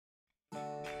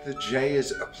The J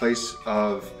is a place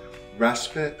of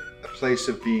respite, a place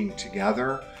of being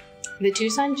together. The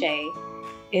Tucson J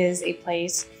is a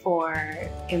place for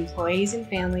employees and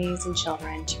families and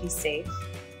children to be safe,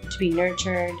 to be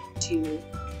nurtured, to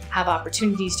have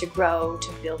opportunities to grow,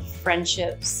 to build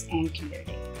friendships and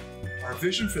community. Our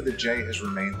vision for the J has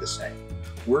remained the same.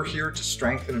 We're here to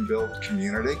strengthen and build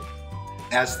community.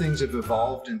 As things have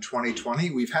evolved in 2020,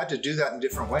 we've had to do that in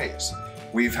different ways.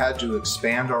 We've had to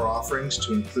expand our offerings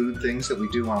to include things that we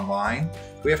do online.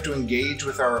 We have to engage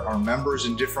with our members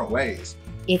in different ways.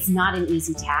 It's not an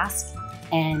easy task,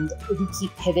 and we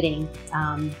keep pivoting.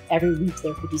 Every week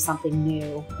there could be something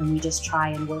new, and we just try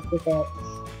and work with it.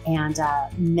 And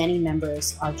many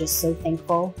members are just so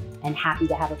thankful and happy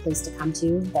to have a place to come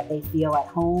to that they feel at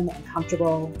home and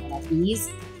comfortable and at ease.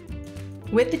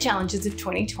 With the challenges of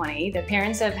 2020, the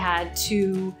parents have had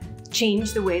to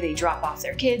change the way they drop off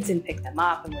their kids and pick them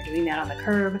up, and we're doing that on the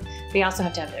curb. They also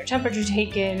have to have their temperature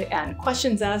taken and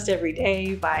questions asked every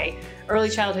day by early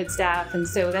childhood staff, and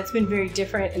so that's been very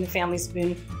different, and the families have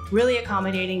been really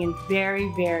accommodating and very,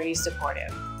 very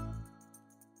supportive.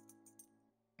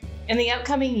 In the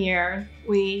upcoming year,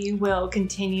 we will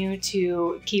continue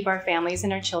to keep our families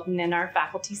and our children and our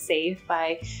faculty safe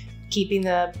by keeping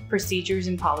the procedures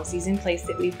and policies in place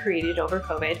that we've created over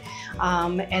COVID,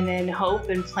 and then hope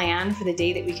and plan for the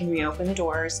day that we can reopen the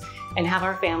doors and have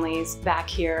our families back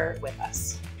here with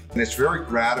us. And it's very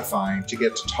gratifying to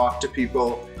get to talk to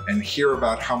people and hear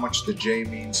about how much the J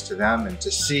means to them, and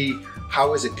to see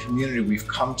how as a community we've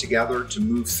come together to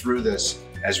move through this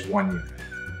as one unit.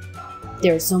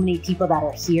 There are so many people that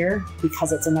are here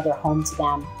because it's another home to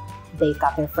them. They've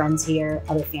got their friends here,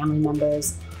 other family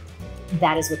members.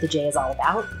 That is what the J is all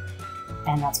about,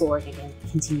 and that's what we're going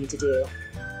to continue to do.